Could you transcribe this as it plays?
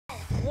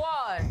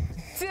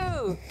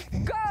2,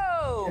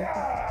 go!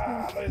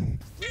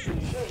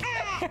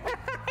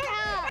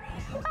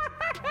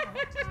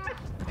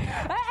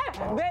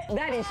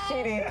 That is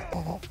cheating.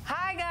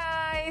 Hi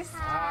guys.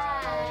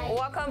 Hi.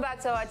 Welcome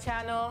back to our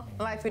channel,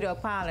 Life with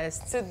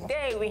Okpalas.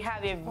 Today we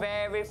have a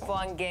very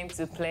fun game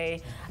to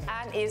play,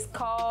 and it's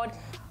called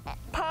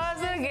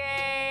Puzzle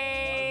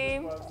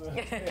Game.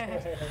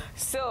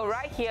 So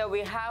right here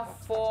we have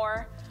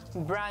 4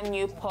 brand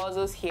new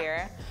puzzles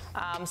here.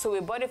 So we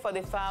bought it for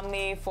the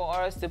family for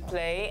us to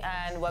play,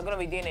 and we're going to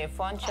be doing a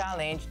fun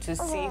challenge to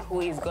see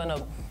who is going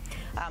to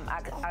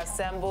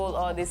assemble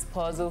all this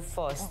puzzle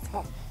first.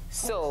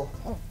 So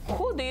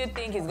who do you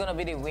think is going to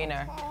be the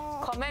winner?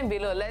 Comment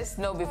below, let's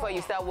know before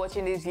you start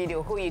watching this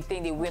video who you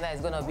think the winner is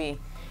going to be.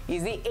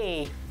 Is it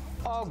A,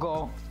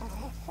 Ogo,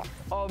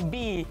 or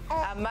B,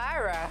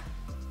 Amara,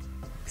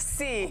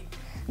 C,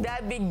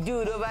 that big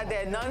dude over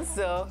there,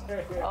 Nonso,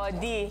 or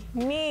D,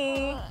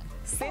 me,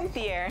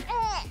 Cynthia?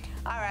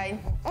 All right,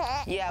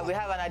 yeah, we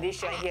have an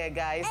addition here,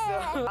 guys.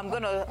 So I'm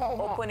gonna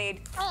open it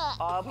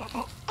up.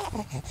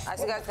 As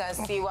you guys can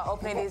see, we're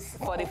opening this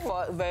for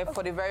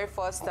the very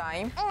first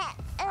time.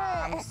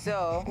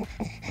 So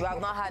we have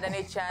not had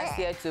any chance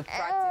here to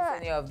practice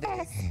any of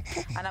this,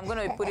 and I'm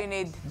gonna be putting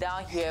it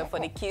down here for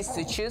the kids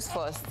to choose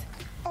first.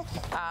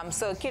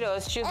 So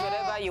kiddos, choose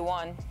whatever you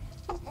want.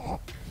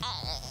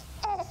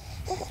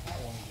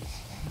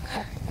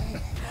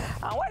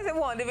 And why is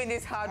everyone leaving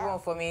this hard one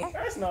for me?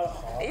 That's not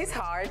hard. It's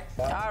hard.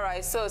 All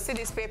right, so see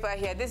this paper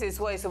here. This is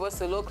what it's supposed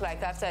to look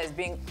like after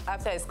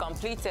it's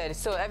completed.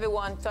 So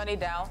everyone turn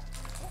it down.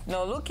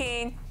 No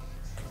looking.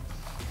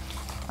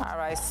 All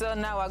right, so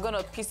now we're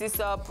gonna pieces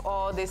up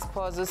all these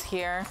puzzles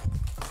here.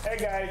 Hey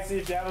guys,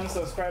 if you haven't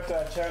subscribed to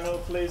our channel,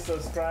 please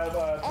subscribe,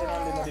 turn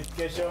on the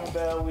notification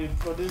bell. We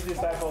produce this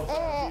type of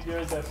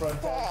videos from time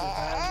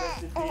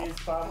to time, recipes,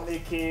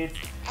 family, kids.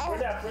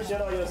 Really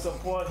appreciate all your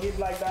support. Hit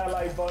that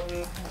like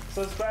button,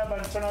 subscribe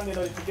and turn on the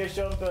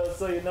notification bell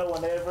so you know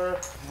whenever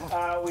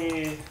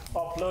we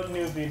upload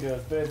new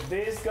videos. But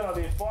this is gonna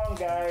be fun,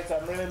 guys.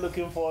 I'm really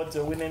looking forward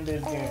to winning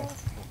this game.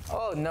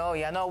 Oh no,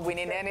 you're not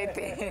winning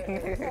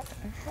anything.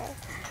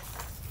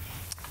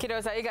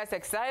 Kiddos, are you guys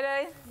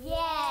excited?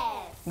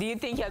 Yes. Do you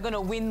think you're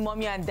gonna win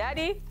mommy and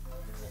daddy?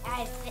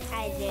 I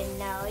didn't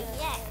know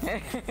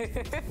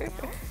yet.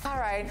 All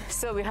right,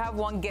 so we have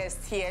one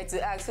guest here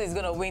to ask who is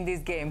gonna win this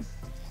game.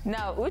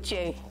 Now,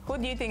 Uche, who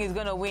do you think is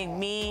gonna win?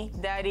 Me,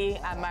 daddy,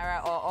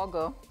 Amara, or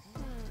Ogo?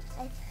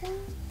 I think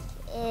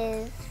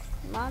it's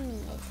mommy,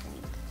 I think.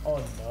 Oh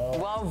no.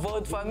 One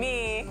vote for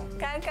me.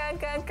 Can.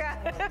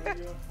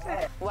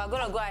 We're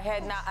gonna go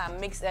ahead now and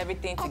mix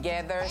everything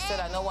together so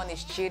that no one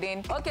is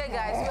cheating. Okay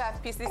guys, we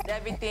have pieces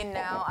everything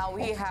now, and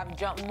we have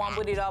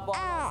mumbled it up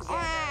all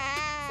together.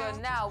 So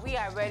now we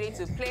are ready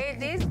to play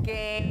this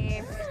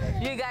game.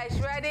 You guys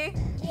ready?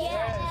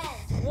 Yes.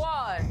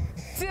 1,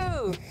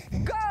 2,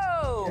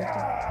 go!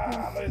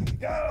 Yeah, let's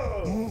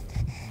go!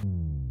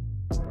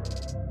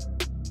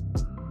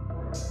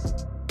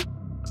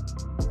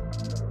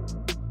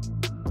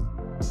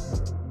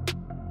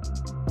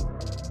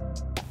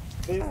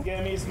 This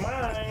game is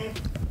mine.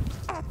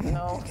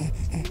 No.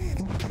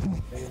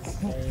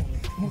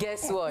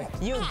 Guess what?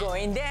 You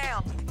going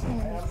down.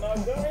 I'm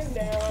not going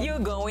down. You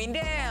going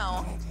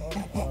down.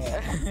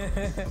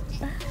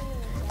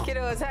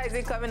 Kiddos, how is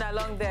it coming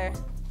along there?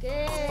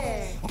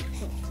 Good.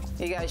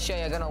 You guys sure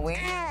you're gonna win?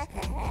 I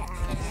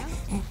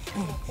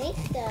think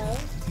so.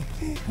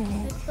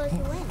 Let's go to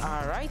win.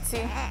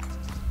 Alrighty.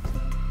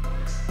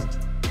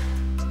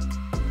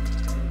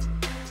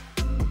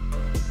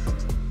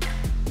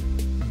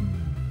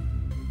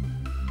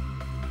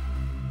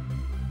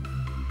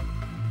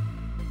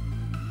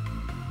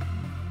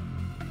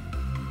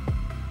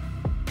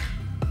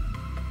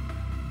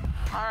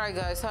 Alright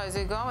guys, how is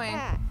it going?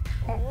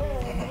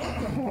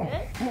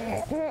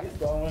 It's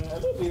going a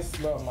little bit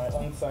slow on my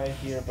own side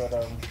here, but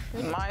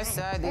My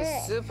side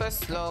is super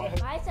slow.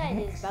 My side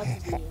is about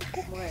to be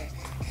more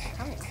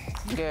coming.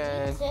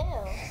 Good. Too.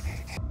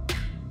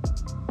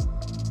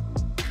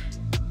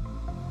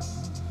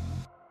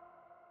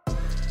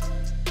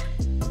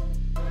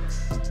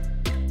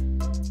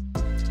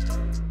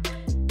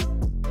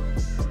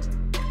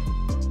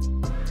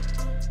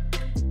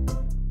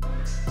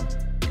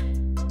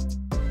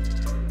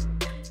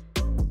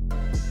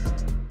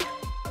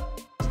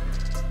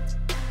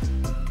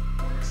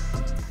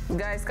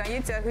 Guys, can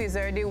you tell who is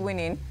already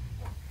winning?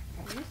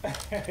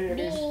 it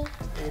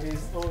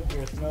is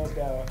obvious, no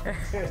doubt.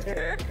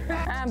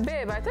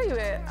 Babe, I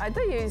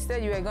thought you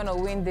said you were gonna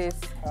win this.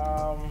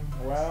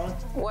 Well,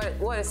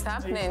 what is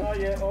happening? It's not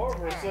yet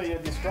over, so you're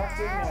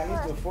distracting me. I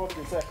need to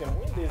focus so I can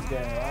win this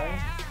game, right?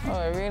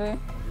 Oh, really?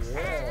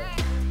 Yeah.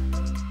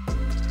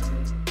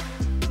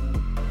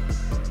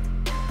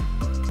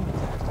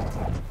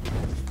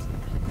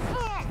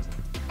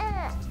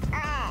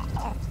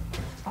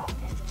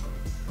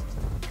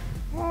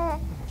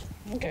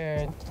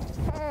 Good.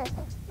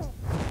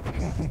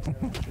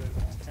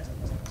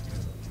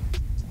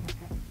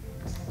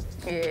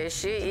 Yeah,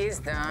 she is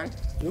done.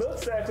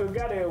 Looks like we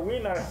got a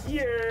winner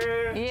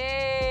here.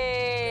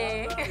 Yay!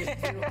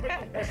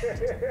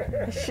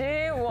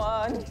 She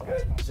won.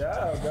 Good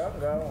job,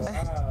 Ganga.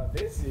 Wow,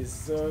 this is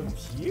so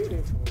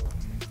beautiful.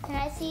 Can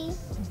I see?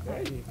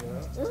 There you go.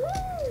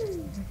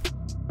 Ooh.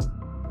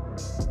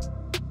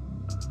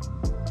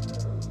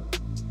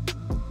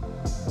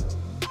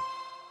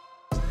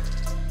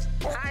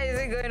 How is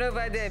it going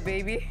over there,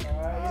 baby? It is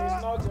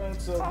not going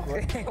so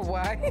good.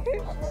 Why? Give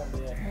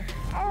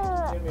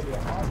me the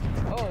heart.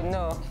 Oh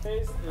no.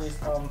 This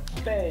is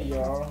unfair,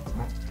 y'all.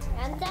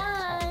 I'm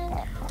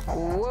done.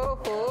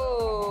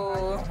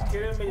 Whoa.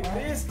 Kidding me?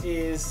 This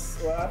is,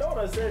 well, I don't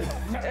want to say,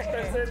 I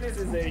say this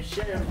is a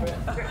shame, man.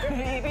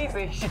 It is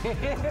a shame.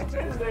 This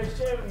is a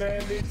shame,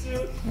 man.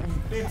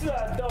 The two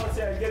adults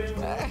here are getting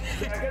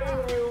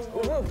real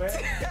whooped, man.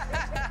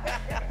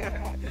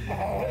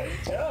 Good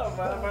job,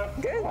 man.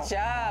 Good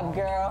job,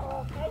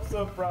 girl. I'm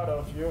so proud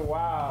of you.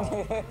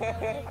 Wow.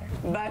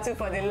 Battle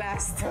for the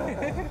last.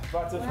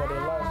 Battle for the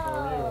life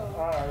for real.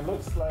 Alright,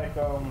 looks like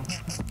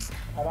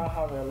I don't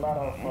have a lot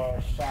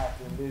of shots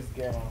in this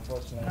game,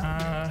 unfortunately.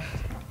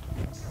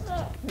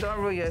 Don't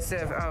rule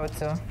yourself out,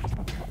 so.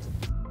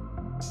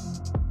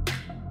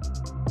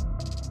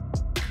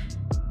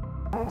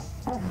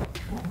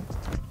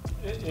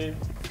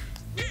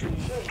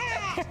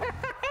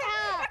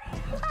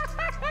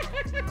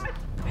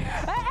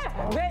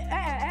 Babe,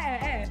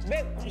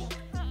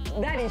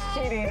 that is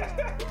cheating.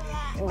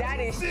 That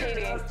is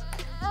cheating.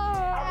 I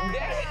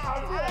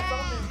feel like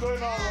something's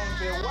going on wrong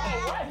there. Why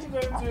are you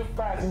going too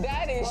fast?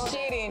 That is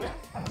cheating.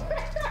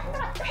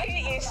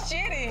 He is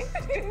cheating.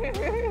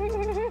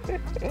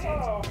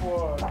 Oh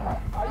boy.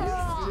 Are you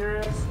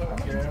serious?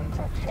 Okay.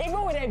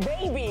 Even with a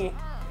baby.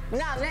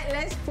 Now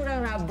let's put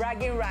on our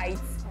bragging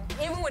rights.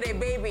 Even with a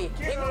baby.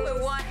 Kiddos. Even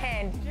with one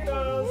hand.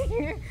 Kiddos.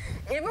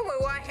 Even with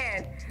one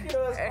hand.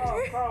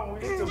 Kiddos, come. We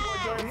need to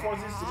join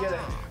forces together.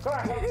 Come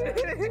on.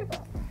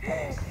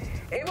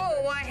 Even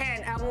with one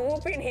hand, I'm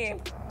whooping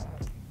him.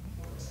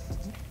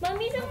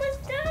 Mommy's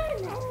almost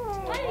done.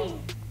 Mommy.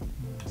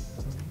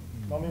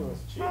 Mommy was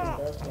cheating.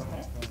 That's what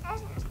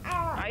happened.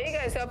 Are you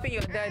guys helping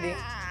your daddy?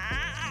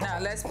 Now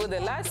let's put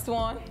the last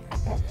one.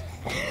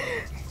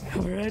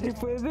 Ready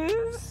for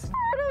this?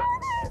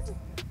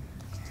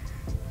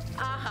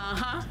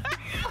 Uh-huh.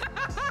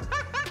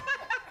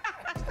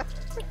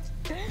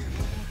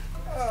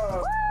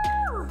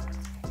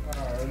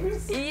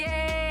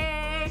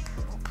 Yay!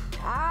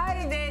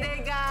 I did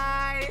it,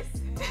 guys.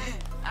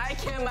 I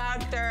came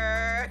out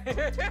third.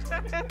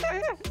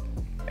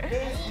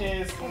 This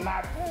is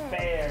not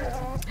fair.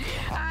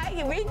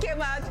 We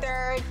came out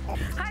third.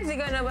 How's it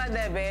going over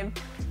there, babe?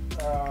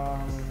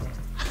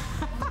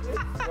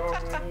 It's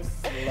going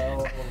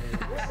slowly.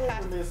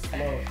 We're really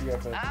slow here,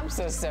 but I'm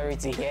so sorry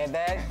to hear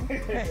that.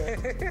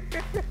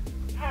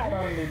 I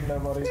don't need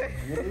nobody to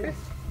use.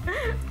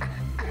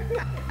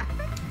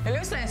 It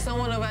looks like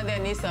someone over there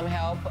needs some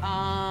help.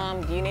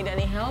 Do you need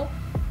any help?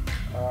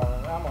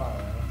 I'm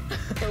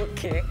alright.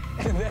 Okay.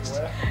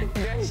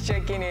 That's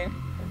checking in.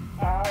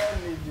 I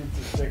don't need you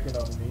to check it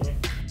on me.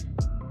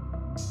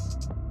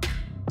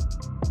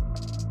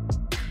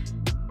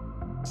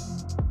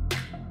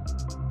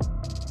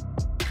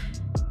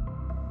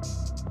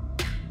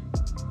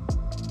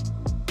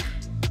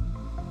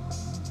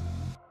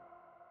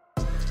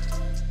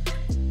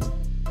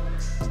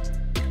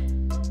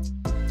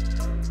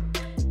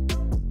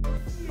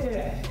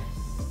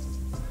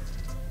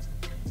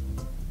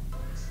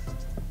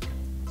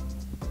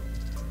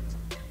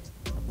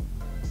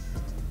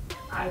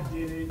 I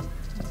did it.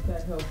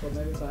 That help from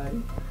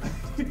everybody.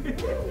 Good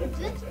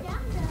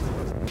job.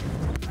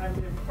 I'm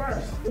the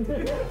first.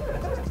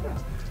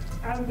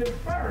 I'm the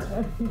first.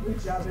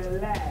 Shall be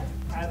last.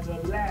 And the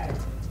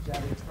last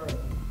shall be first.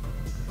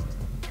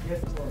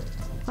 Guess what?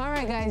 All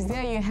right, guys,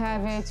 there you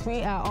have it.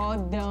 We are all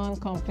done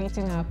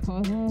completing our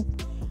puzzle.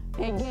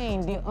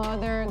 Again, the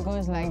order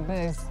goes like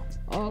this.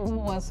 Ogun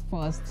was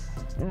first,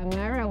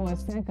 Amara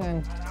was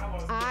second,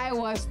 I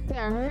was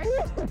third,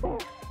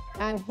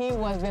 and he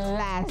was the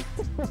last.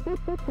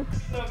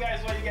 So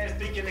guys, what you guys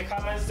think in the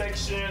comment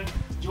section?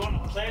 Do you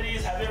want to play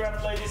this? Have you ever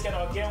played this kind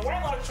of game?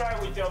 Why not try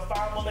with your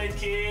family,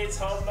 kids,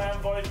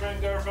 husband, boyfriend,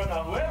 girlfriend,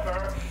 or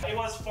whoever? It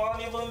was fun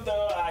even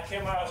though I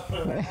came out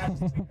with that.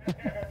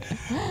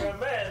 But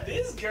man,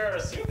 these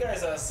girls, you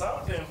guys are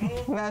something.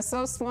 They're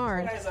so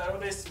smart. You guys are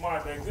really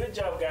smart, man. Good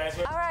job, guys.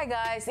 All right,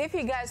 guys, if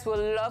you guys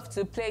would love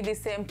to play the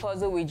same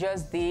puzzle we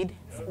just did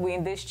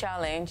in this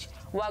challenge,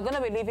 we're going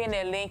to be leaving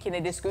a link in the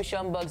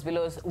description box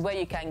below where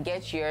you can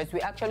get yours. We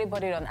actually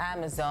bought it on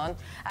Amazon,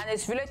 and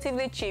it's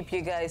relatively cheap,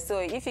 you guys. So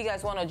if you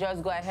guys want to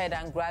just go ahead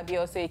and grab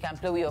yours so you can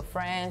play with your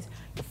friends,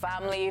 your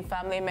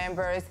family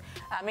members.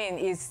 I mean,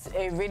 it's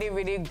a really,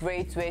 really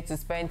great way to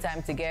spend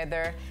time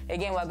together.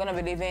 Again, we're going to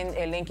be leaving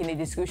a link in the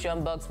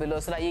description box below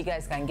so that you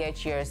guys can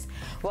get yours.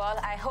 Well,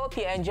 I hope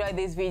you enjoyed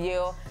this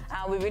video,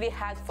 and we really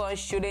had fun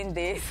shooting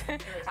this.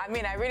 I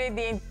mean, I really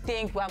didn't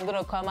think I'm going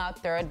to come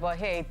out third, but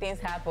hey, things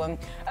happen.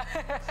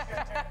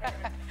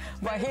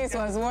 But his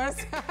was worse.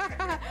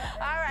 All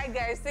right,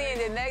 guys, see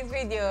you in the next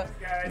video.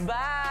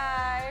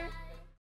 Bye.